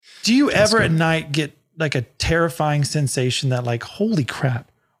Do you ever at night get like a terrifying sensation that like, holy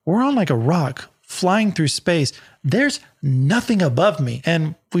crap, we're on like a rock flying through space. There's nothing above me.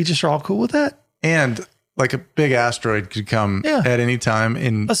 And we just are all cool with that. And like a big asteroid could come at any time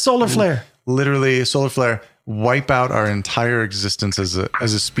in a solar flare. Literally a solar flare, wipe out our entire existence as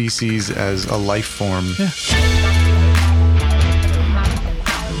a species, as a life form. Yeah.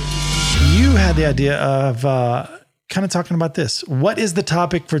 You had the idea of kind of talking about this. What is the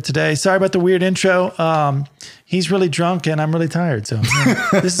topic for today? Sorry about the weird intro. He's really drunk and I'm really tired. So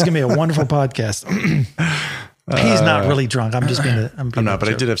this is going to be a wonderful podcast. He's not really drunk. I'm just being I'm not, but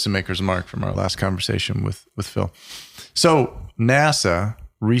I did have some maker's mark from our last conversation with Phil. So NASA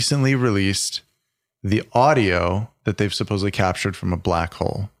recently released the audio that they've supposedly captured from a black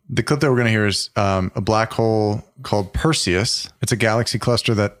hole. The clip that we're going to hear is a black hole called Perseus. It's a galaxy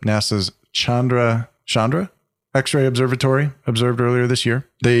cluster that NASA's Chandra X-ray Observatory observed earlier this year.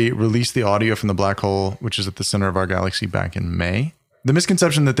 They released the audio from the black hole, which is at the center of our galaxy, back in May. The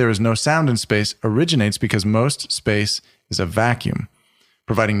misconception that there is no sound in space originates because most space is a vacuum,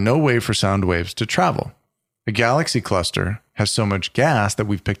 providing no way for sound waves to travel. A galaxy cluster has so much gas that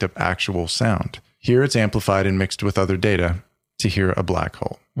we've picked up actual sound. Here it's amplified and mixed with other data to hear a black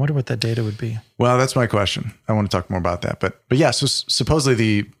hole. I wonder what that data would be. Well, that's my question. I want to talk more about that. But yeah, so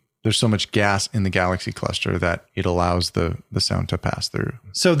supposedly there's so much gas in the galaxy cluster that it allows the sound to pass through.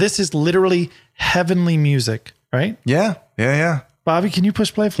 So this is literally heavenly music, right? Yeah. Bobby, can you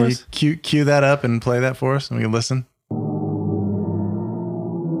push play for us? Cue that up and play that for us and we can listen.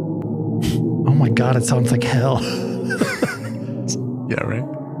 Oh my God, it sounds like hell. Yeah, right?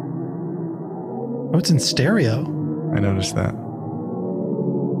 Oh, it's in stereo. I noticed that.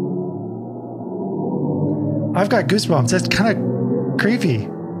 I've got goosebumps. That's kind of creepy.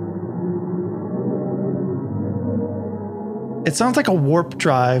 It sounds like a warp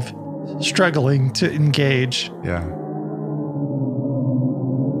drive struggling to engage. Yeah.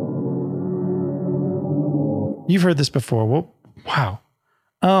 You've heard this before. Well, wow.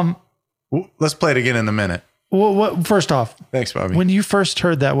 Let's play it again in a minute. Well, first off, thanks, Bobby. When you first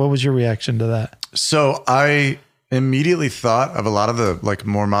heard that, what was your reaction to that? So I immediately thought of a lot of the like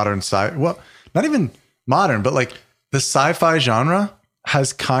more modern well, not even modern, but like the sci-fi genre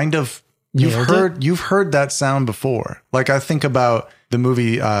has kind of you've heard that sound before. Like I think about the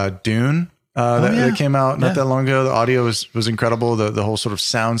movie Dune that came out not that long ago. The audio was incredible. The whole sort of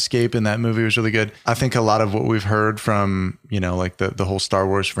soundscape in that movie was really good. I think a lot of what we've heard from, like the whole Star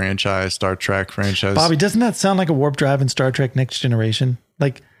Wars franchise, Star Trek franchise. Bobby, doesn't that sound like a warp drive in Star Trek Next Generation?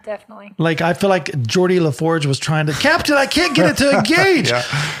 Like definitely. Like I feel like Geordi LaForge was trying to, Captain, I can't get it to engage.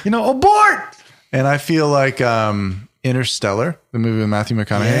 Abort. And I feel like Interstellar, the movie with Matthew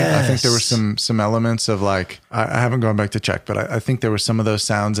McConaughey. Yes. I think there were some elements of like, I haven't gone back to check, but I think there were some of those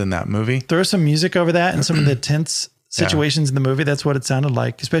sounds in that movie. There was some music over that and some of the tense situations in the movie. That's what it sounded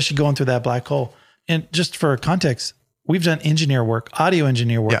like, especially going through that black hole. And just for context, we've done audio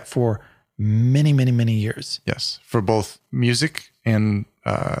engineer work for many, many, many years. Yes. For both music and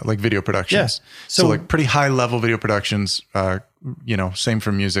like video productions. Yes. So like pretty high level video productions, same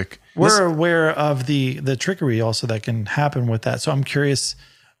for music. We're aware of the trickery also that can happen with that. So I'm curious,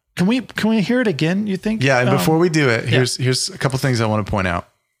 can we hear it again, you think? Yeah. And before we do it, here's a couple things I want to point out.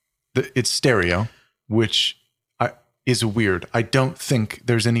 It's stereo, which is weird. I don't think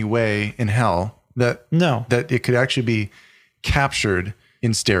there's any way in hell that it could actually be captured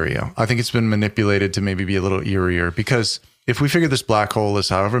in stereo. I think it's been manipulated to maybe be a little eerier, because if we figure this black hole is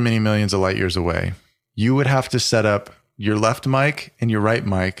however many millions of light years away, you would have to set up your left mic and your right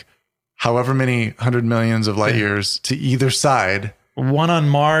mic however many 100 millions of light years to either side. One on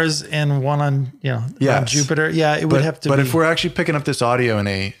Mars and one on, on Jupiter. Yeah, it would have to be. But if we're actually picking up this audio in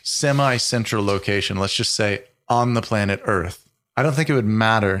a semi-central location, let's just say on the planet Earth, I don't think it would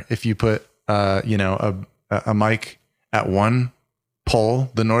matter if you put, a mic at one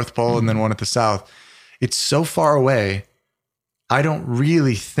pole, the North Pole, and then one at the South. It's so far away. I don't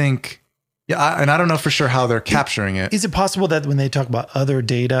really think, and I don't know for sure how they're capturing it. Is it possible that when they talk about other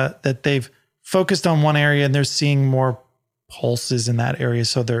data that they've focused on one area and they're seeing more pulses in that area?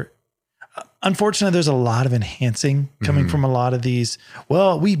 So unfortunately, there's a lot of enhancing coming from a lot of these.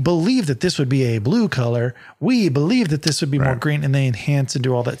 Well, we believe that this would be a blue color. We believe that this would be more green, and they enhance and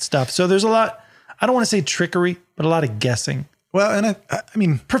do all that stuff. So there's a lot, I don't want to say trickery, but a lot of guessing. Well, and I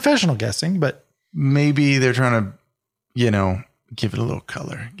mean, professional guessing, but maybe they're trying to, give it a little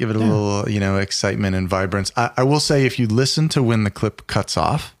color, give it a little, excitement and vibrance. I will say, if you listen to when the clip cuts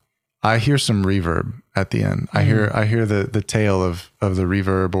off, I hear some reverb at the end. I hear the tail of the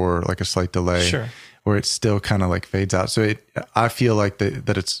reverb or like a slight delay. Sure. where it still kind of like fades out. So I feel like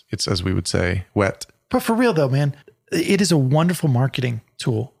that it's as we would say, wet. But for real though, man, it is a wonderful marketing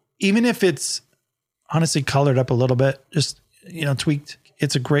tool. Even if it's honestly colored up a little bit, just, tweaked.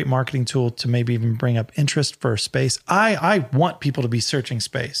 It's a great marketing tool to maybe even bring up interest for space. I want people to be searching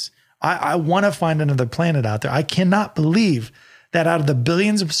space. I want to find another planet out there. I cannot believe that out of the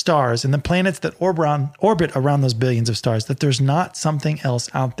billions of stars and the planets that orbit around those billions of stars, that there's not something else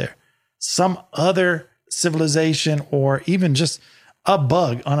out there. Some other civilization or even just a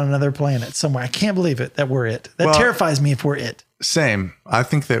bug on another planet somewhere. I can't believe it that we're it. That terrifies me if we're it. Same. I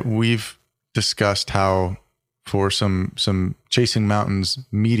think that we've discussed how for some Chasing Mountains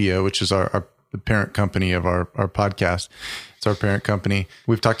Media, which is the parent company of our podcast, it's our parent company.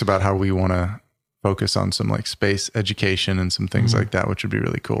 We've talked about how we want to focus on some like space education and some things like that, which would be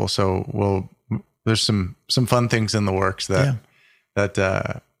really cool. So there's some fun things in the works that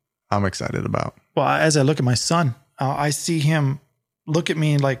I'm excited about. Well, as I look at my son, I see him look at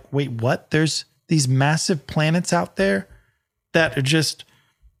me like, wait, what? There's these massive planets out there that are just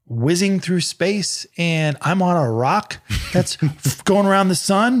whizzing through space, and I'm on a rock that's going around the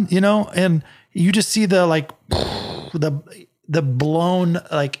sun, and you just see the blown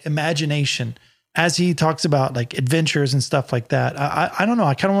like imagination as he talks about like adventures and stuff like that. I don't know.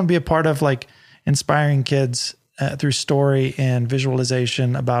 I kind of want to be a part of like inspiring kids through story and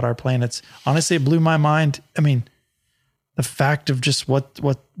visualization about our planets. Honestly, it blew my mind. I mean, the fact of just what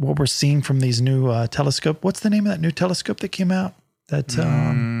we're seeing from these new telescope. What's the name of that new telescope that came out? That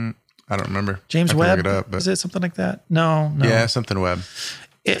I don't remember. James Webb. Is it something like that? No. Yeah, something Webb.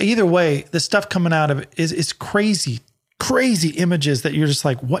 Either way, the stuff coming out of it is crazy images that you're just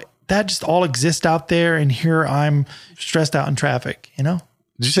like, what? That just all exists out there, and here I'm stressed out in traffic. Did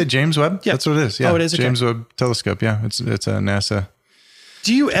you say James Webb? Yeah. That's what it is. Yeah. Oh, it is. James Webb Telescope. Yeah, it's a NASA.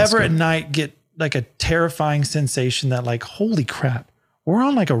 Do you ever at night get like a terrifying sensation that like, holy crap, we're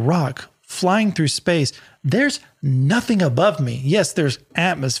on like a rock flying through space. There's nothing above me. Yes, there's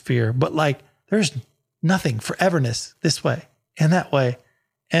atmosphere, but like there's nothing, foreverness this way and that way.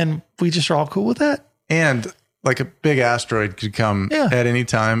 And we just are all cool with that. And like a big asteroid could come at any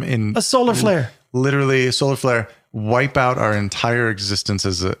time in a solar flare, literally a solar flare, wipe out our entire existence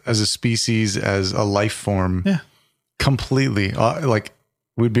as a species, as a life form completely. Like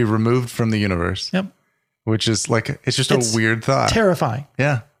we'd be removed from the universe. Yep. Which is like, it's just a weird thought. Terrifying.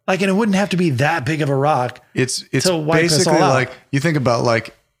 Yeah. Like, and it wouldn't have to be that big of a rock. It's basically like, you think about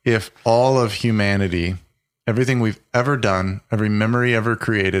like if all of humanity, everything we've ever done, every memory ever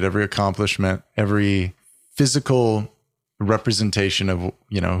created, every accomplishment, every physical representation of,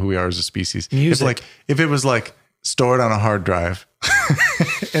 who we are as a species. Music. If it was like stored on a hard drive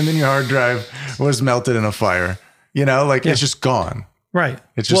and then your hard drive was melted in a fire, it's just gone. Right.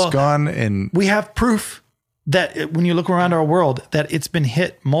 It's just gone. And we have proof that when you look around our world, that it's been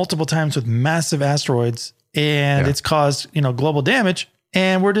hit multiple times with massive asteroids and it's caused, global damage.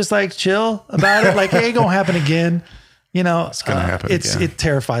 And we're just like chill about it. Like, hey, it gonna happen again. It's gonna happen. It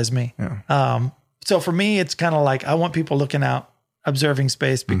terrifies me. Yeah. So for me, it's kind of like, I want people looking out, observing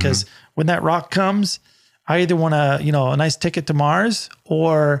space, because when that rock comes, I either want a nice ticket to Mars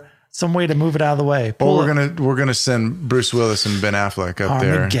or some way to move it out of the way. Well, we're gonna send Bruce Willis and Ben Affleck up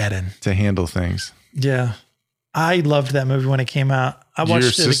there to handle things. Yeah. I loved that movie when it came out. I watched it again.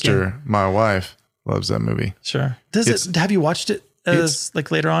 Your sister, my wife, loves that movie. Sure. Have you watched it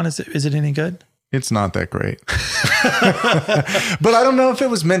like later on? Is it any good? It's not that great. But I don't know if it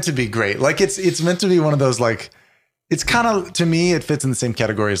was meant to be great. Like it's meant to be one of those, like, it's kind of, to me, it fits in the same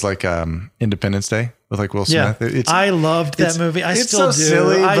category as like Independence Day with like Will Smith. Yeah. I loved that movie. I still do. It's so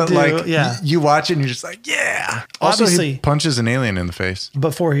silly, but like yeah. You watch it and you're just like, yeah. Also, obviously, he punches an alien in the face.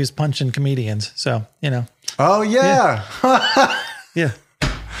 Before he was punching comedians. So, Oh, yeah. Yeah.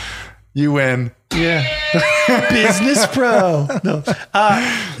 You win. Yeah. Business pro. No.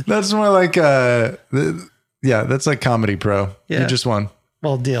 That's more like, that's like comedy pro. Yeah. You just won.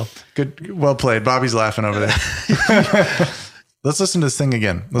 Well, deal. Good. Well played. Bobby's laughing over there. Let's listen to this thing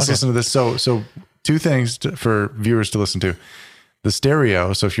again. Let's listen to this. So two things for viewers to listen to. The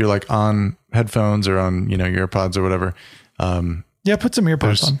stereo. So if you're like on headphones or on, your AirPods or whatever. Put some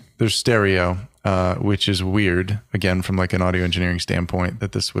earpods on. There's stereo, which is weird, again, from like an audio engineering standpoint,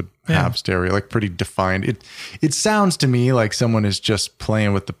 that this would have stereo, like pretty defined. It sounds to me like someone is just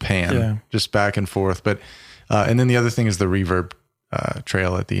playing with the pan, just back and forth. But, and then the other thing is the reverb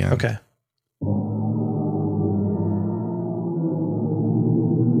trail at the end. Okay.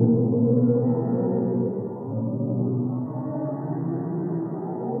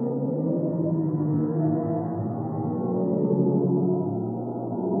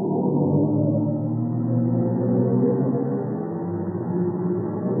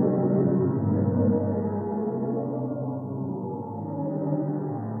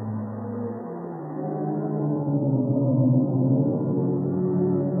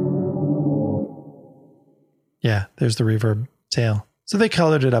 Yeah, there's the reverb tail. So they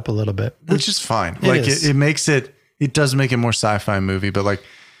colored it up a little bit, which is fine. It makes it does make it more sci-fi movie, but like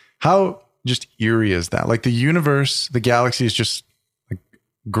how just eerie is that? Like the universe, the galaxy is just like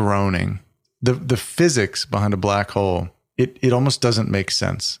groaning. The physics behind a black hole, it almost doesn't make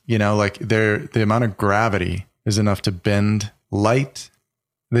sense. You know, like the amount of gravity is enough to bend light.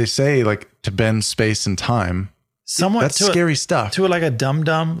 They say like to bend space and time. That's scary stuff. To like a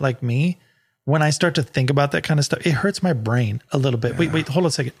dum-dum like me, when I start to think about that kind of stuff, it hurts my brain a little bit. Wait, hold on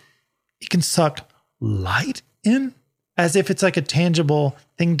a second. It can suck light in as if it's like a tangible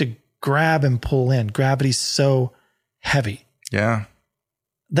thing to grab and pull in. Gravity's so heavy. Yeah.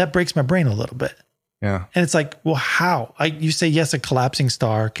 That breaks my brain a little bit. Yeah. And it's like, well, how? You say, yes, a collapsing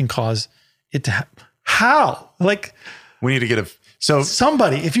star can cause it to how? Like, we need to get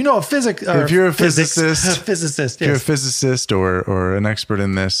somebody, if you know a physicist, if you're a physicist, yes. If you're a physicist or an expert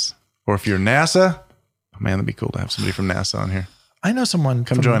in this, or if you're NASA, oh man, that'd be cool to have somebody from NASA on here. I know someone.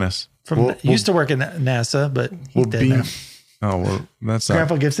 Come join us. Used to work at NASA, but he's dead now. Oh, well, that's not.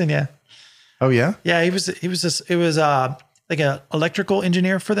 Grandpa Gibson, yeah. Oh, yeah? Yeah, it was like a electrical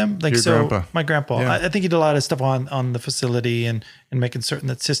engineer for them. Like, Your grandpa. My grandpa, Yeah. I think he did a lot of stuff on the facility and making certain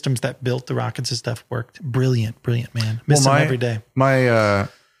that systems that built the rockets and stuff worked. Brilliant man. Miss him every day. My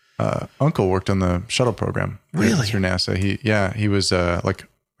uncle worked on the shuttle program. Really? Through NASA. He was like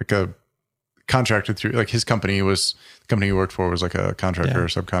a contracted through, like his company the company he worked for was like a contractor or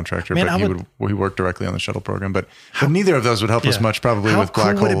subcontractor, man, but he worked directly on the shuttle program. But neither of those would help us much probably with black hole.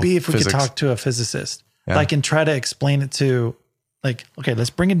 How cool would it be if we could talk to a physicist? Yeah. Like, and try to explain it to, like, okay, let's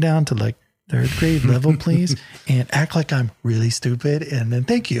bring it down to like third grade level, please, and act like I'm really stupid, and then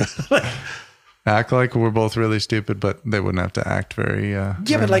thank you. Act like we're both really stupid, but they wouldn't have to act very.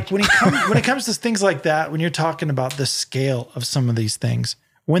 But like when it comes to things like that, when you're talking about the scale of some of these things,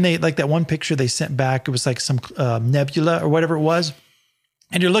 when they like that one picture they sent back, it was like some nebula or whatever it was,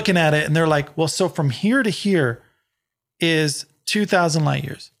 and you're looking at it, and they're like, well, so from here to here is 2,000 light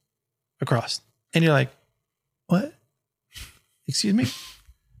years across. And you're like, what? Excuse me?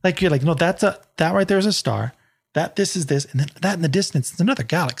 Like, you're like, no, that right there is a star. This is this. And then that in the distance is another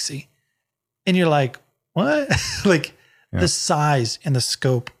galaxy. And you're like, what? Like, the size and the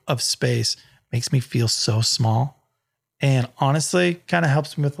scope of space makes me feel so small. And honestly, kind of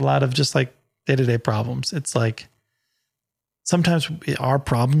helps me with a lot of just like day-to-day problems. It's like, sometimes our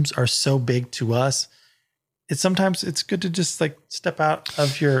problems are so big to us. Sometimes it's good to just like step out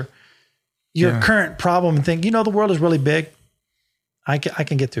of your current problem and think, the world is really big. I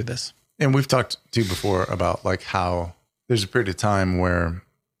can get through this. And we've talked too before about like how there's a period of time where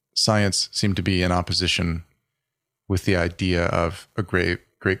science seemed to be in opposition with the idea of a great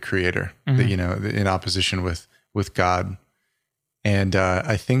creator, that, in opposition with God. And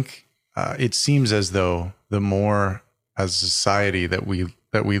I think it seems as though the more as a society that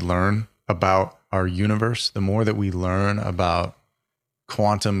we learn about our universe, the more that we learn about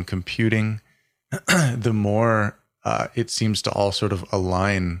quantum computing, the more it seems to all sort of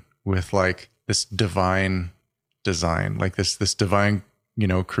align with like this divine design, like this divine,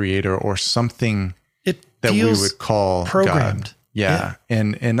 creator or something that we would call programmed. God. Yeah.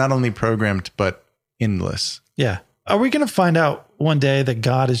 And not only programmed, but endless. Yeah. Are we going to find out one day that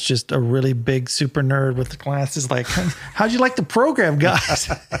God is just a really big super nerd with the glasses? Like, how'd you like the program, guys?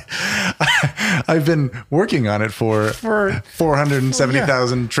 I've been working on it for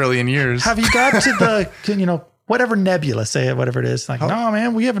 470,000 trillion years. Have you got to the, whatever nebula, say it, whatever it is? Like, no,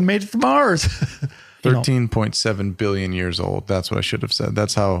 man, we haven't made it to Mars. 13.7 billion years old. That's what I should have said.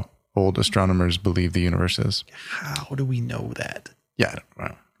 That's how old astronomers believe the universe is. How do we know that? Yeah.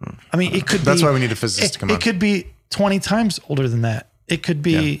 I mean, it could be. That's why we need a physicist to come on. It could be 20 times older than that. It could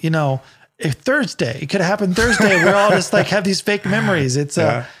be, a Thursday. It could have happened Thursday. We're all just like have these fake memories. It's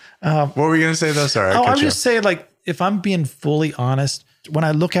what were we going to say though? Sorry. I'm just saying, like, if I'm being fully honest, when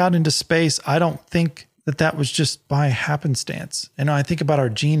I look out into space, I don't think that was just by happenstance. I think about our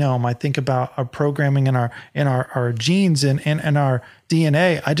genome. I think about our programming in our genes and our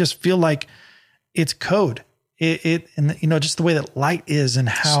DNA. I just feel like it's code. And just the way that light is and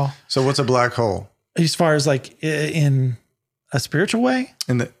how. So what's a black hole? As far as like in a spiritual way?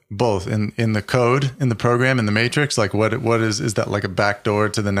 In the code, in the program, in the matrix, like what is that like a backdoor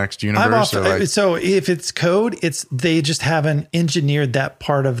to the next universe? So if it's code, they just haven't engineered that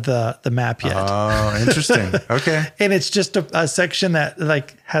part of the map yet. Oh, interesting. Okay. And it's just a section that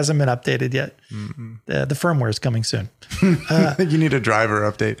like hasn't been updated yet. Mm-hmm. The firmware is coming soon. You need a driver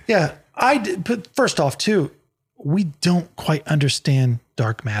update. Yeah. But first off too, we don't quite understand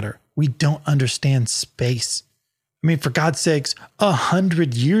dark matter. We don't understand space. I mean, for God's sakes,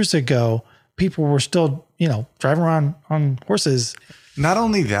 100 years ago, people were still, driving around on horses. Not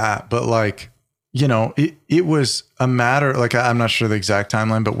only that, but like, it was a matter, like, I'm not sure the exact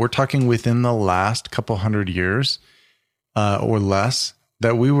timeline, but we're talking within the last couple 100 years or less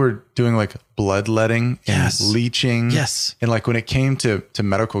that we were doing like bloodletting and leeching. Yes. And like when it came to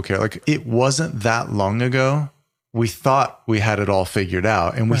medical care, like it wasn't that long ago. We thought we had it all figured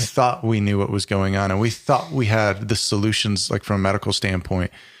out and we thought we knew what was going on. And we thought we had the solutions, like from a medical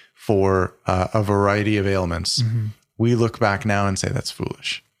standpoint, for a variety of ailments. Mm-hmm. We look back now and say that's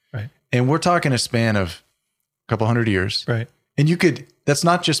foolish. Right. And we're talking a span of a couple 100 years. Right. And that's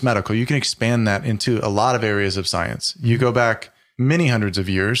not just medical. You can expand that into a lot of areas of science. You go back many hundreds of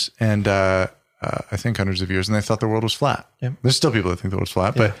years and I think hundreds of years, and they thought the world was flat. Yep. There's still people that think the world's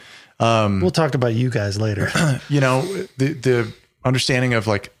flat, but we'll talk about you guys later. The understanding of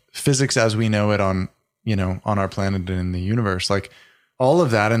like physics as we know it on our planet and in the universe, like all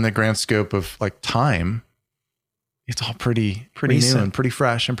of that in the grand scope of like time, it's all pretty new and pretty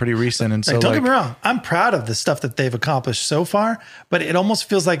fresh and pretty recent. And so don't get me wrong, I'm proud of the stuff that they've accomplished so far, but it almost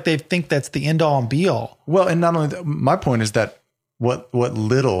feels like they think that's the end all and be all. Well, and not only that, my point is that what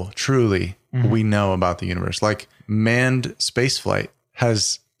little truly we know about the universe, like manned spaceflight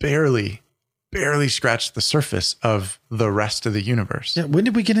has barely scratched the surface of the rest of the universe. Yeah. When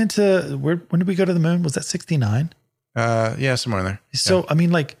did we get into when did we go to the moon? Was that 69? Yeah, somewhere in there. So, I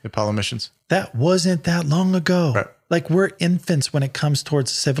mean, like the Apollo missions. That wasn't that long ago. Right. Like we're infants when it comes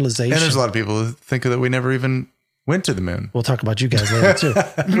towards civilization. And there's a lot of people who think that we never even went to the moon. We'll talk about you guys later too.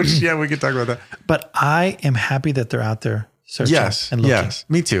 We could talk about that. But I am happy that they're out there searching and looking. Yes,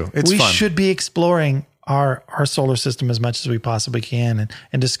 me too. It's fun. We fun. should be exploring our solar system as much as we possibly can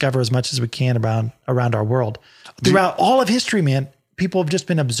and discover as much as we can around our world. Throughout all of history, man, people have just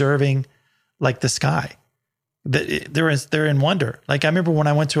been observing like the sky. They're in wonder. Like I remember when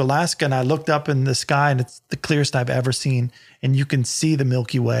I went to Alaska and I looked up in the sky and it's the clearest I've ever seen, and you can see the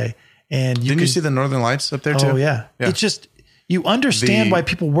Milky Way. And you see the Northern Lights up there too? Oh yeah. It's just, you understand why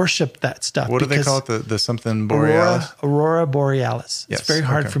people worship that stuff. What do they call it? The something borealis? Aurora borealis. Yes, it's very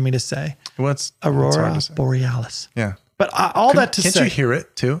hard for me to say. What's Aurora borealis? Yeah. But can't you hear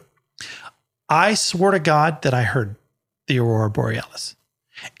it too? I swear to God that I heard the Aurora borealis.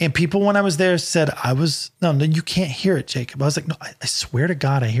 And people, when I was there, said no, you can't hear it, Jacob. I was like, no, I swear to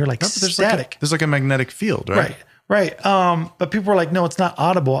God, I hear like static. There's like a magnetic field, right? Right. But people were like, no, it's not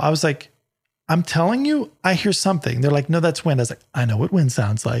audible. I was like, I'm telling you, I hear something. They're like, no, that's wind. I was like, I know what wind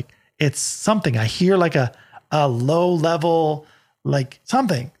sounds like. It's something. I hear like a low level, like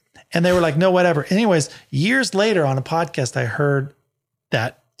something. And they were like, no, whatever. Anyways, years later on a podcast, I heard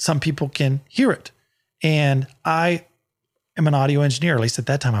that some people can hear it. And I am an audio engineer, at least at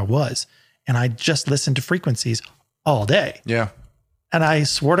that time I was. And I just listened to frequencies all day. Yeah. And I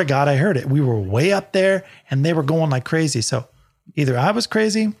swear to God, I heard it. We were way up there and they were going like crazy. So either I was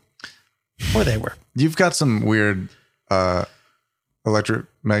crazy or they were. You've got some weird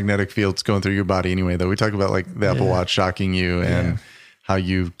electromagnetic fields going through your body anyway, though. We talk about like the Apple Watch shocking you and how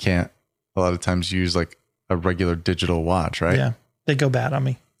you can't a lot of times use like a regular digital watch, right? Yeah. They go bad on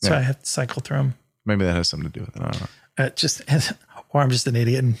me. So I have to cycle through them. Maybe that has something to do with it. I don't know. Or I'm just an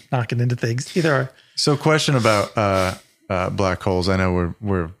idiot and knocking into things. Either or. So, question about black holes. I know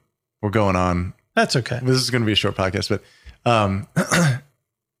we're going on. That's okay. This is going to be a short podcast, but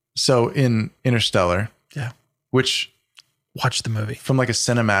so in Interstellar, which watch the movie from like a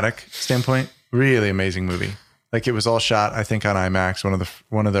cinematic standpoint, really amazing movie. Like it was all shot, I think, on IMAX.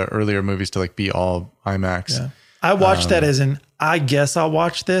 One of the earlier movies to like be all IMAX. Yeah. I watched that as I guess I'll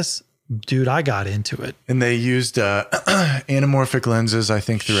watch this. Dude, I got into it. And they used anamorphic lenses, I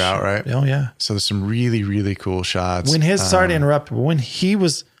think, throughout, right? Oh, yeah. So there's some really, really cool shots. Sorry to interrupt, but when he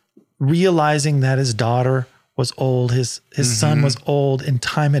was realizing that his daughter was old, his son was old, and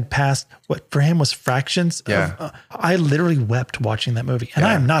time had passed, what for him was fractions. I literally wept watching that movie. And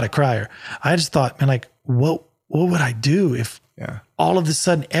I am not a crier. I just thought, man, like, what would I do if all of a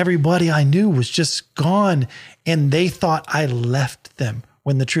sudden everybody I knew was just gone and they thought I left them?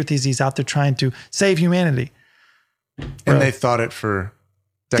 When the truth is he's out there trying to save humanity. And they thought it for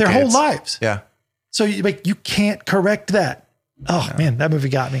decades. Their whole lives. Yeah. So you can't correct that. Oh man, that movie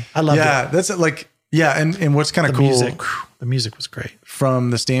got me. I loved it. Yeah, that's like, and what's kind of cool. The music was great.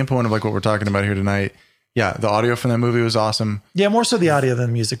 From the standpoint of like what we're talking about here tonight. Yeah, the audio from that movie was awesome. Yeah, more so the audio than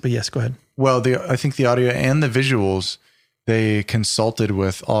the music, but yes, go ahead. Well, I think the audio and the visuals, they consulted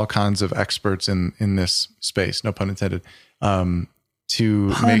with all kinds of experts in this space, no pun intended,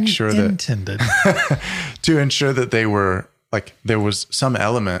 to make sure that to ensure that they were like there was some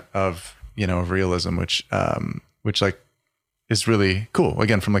element of realism, which like is really cool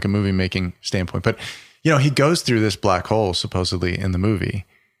again from like a movie making standpoint. But he goes through this black hole supposedly in the movie,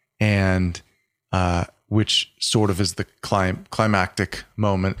 and which sort of is the climactic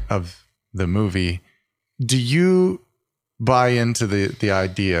moment of the movie. Do you buy into the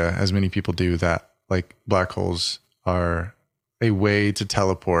idea, as many people do, that like black holes are a way to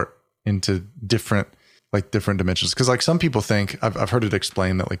teleport into different dimensions? Because like some people think, I've heard it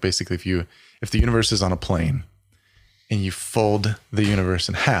explained that like basically if the universe is on a plane and you fold the universe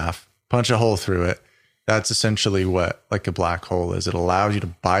in half, punch a hole through it, that's essentially what like a black hole is. It allows you to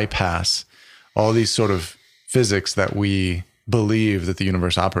bypass all these sort of physics that we believe that the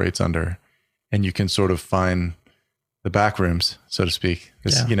universe operates under, and you can sort of find the back rooms, so to speak,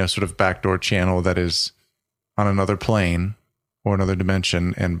 this sort of backdoor channel that is on another plane or another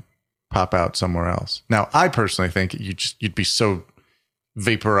dimension and pop out somewhere else. Now, I personally think you'd be so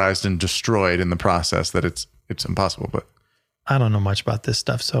vaporized and destroyed in the process that it's impossible. But I don't know much about this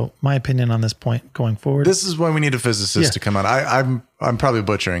stuff, so my opinion on this point going forward. This is why we need a physicist to come on. I'm probably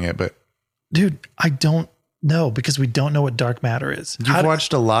butchering it, but dude, I don't know, because we don't know what dark matter is. You've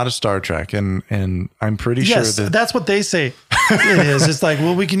watched a lot of Star Trek, and I'm pretty sure that's what they say it is. It's like,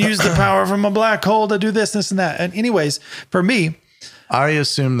 well, we can use the power from a black hole to do this and that. And anyways, for me, I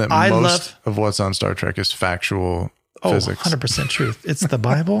assume that most of what's on Star Trek is factual physics. 100% truth. It's the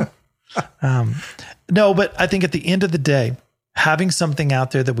Bible. No, but I think at the end of the day, having something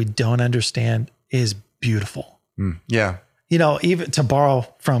out there that we don't understand is beautiful. Yeah. Even to borrow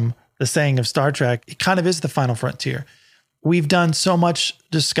from the saying of Star Trek, it kind of is the final frontier. We've done so much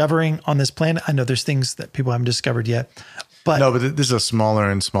discovering on this planet. I know there's things that people haven't discovered yet, but this is a smaller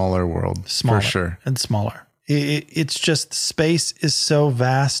and smaller world, for sure. And smaller. It's just space is so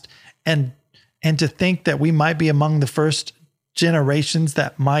vast, and to think that we might be among the first generations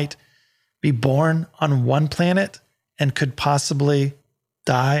that might be born on one planet and could possibly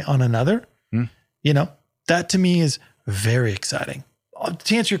die on another. That to me is very exciting.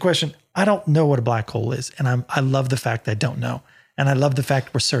 To answer your question, I don't know what a black hole is, and I love the fact that I don't know, and I love the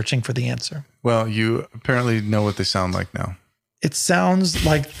fact we're searching for the answer. Well, you apparently know what they sound like now. It sounds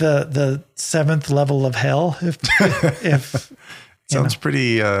like the seventh level of hell. If sounds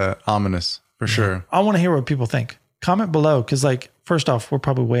pretty ominous for sure. I want to hear what people think. Comment below, because first off, we're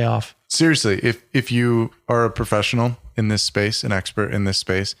probably way off. Seriously, if you are a professional in this space, an expert in this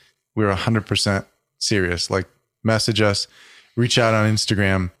space, we're 100% serious. Like, message us, reach out on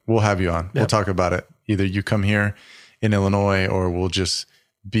Instagram. We'll have you on. Yep. We'll talk about it. Either you come here in Illinois, or we'll just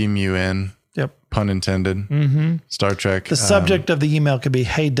beam you in. Yep. Pun intended. Star Trek. The subject of the email could be,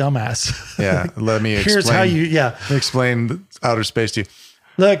 "Hey, dumbass." Yeah. Let me explain. Here's how you, explain outer space to you.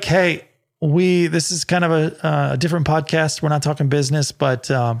 Look, hey, this is kind of a different podcast. We're not talking business, but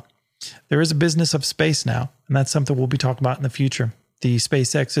there is a business of space now. And that's something we'll be talking about in the future. The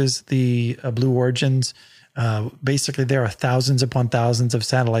SpaceX's, the Blue Origins. Basically, there are thousands upon thousands of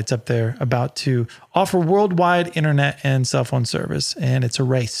satellites up there about to offer worldwide internet and cell phone service. And it's a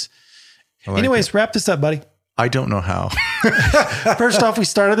race. Anyways, wrap this up, buddy. I don't know how. First off, we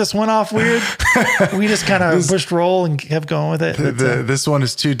started this one off weird. We just kind of pushed roll and kept going with it. This one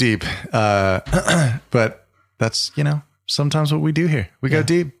is too deep. But that's, sometimes what we do here. We go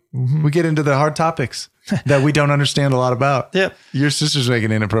deep. We get into the hard topics that we don't understand a lot about. Yep. Your sister's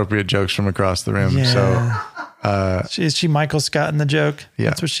making inappropriate jokes from across the room. Yeah. So is she Michael Scott in the joke? Yeah.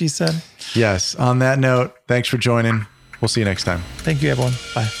 That's what she said. Yes. On that note, thanks for joining. We'll see you next time. Thank you, everyone.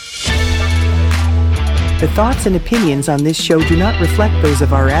 Bye. The thoughts and opinions on this show do not reflect those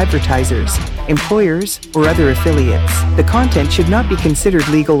of our advertisers, employers, or other affiliates. The content should not be considered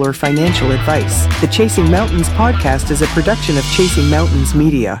legal or financial advice. The Chasing Mountains podcast is a production of Chasing Mountains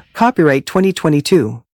Media. Copyright 2022.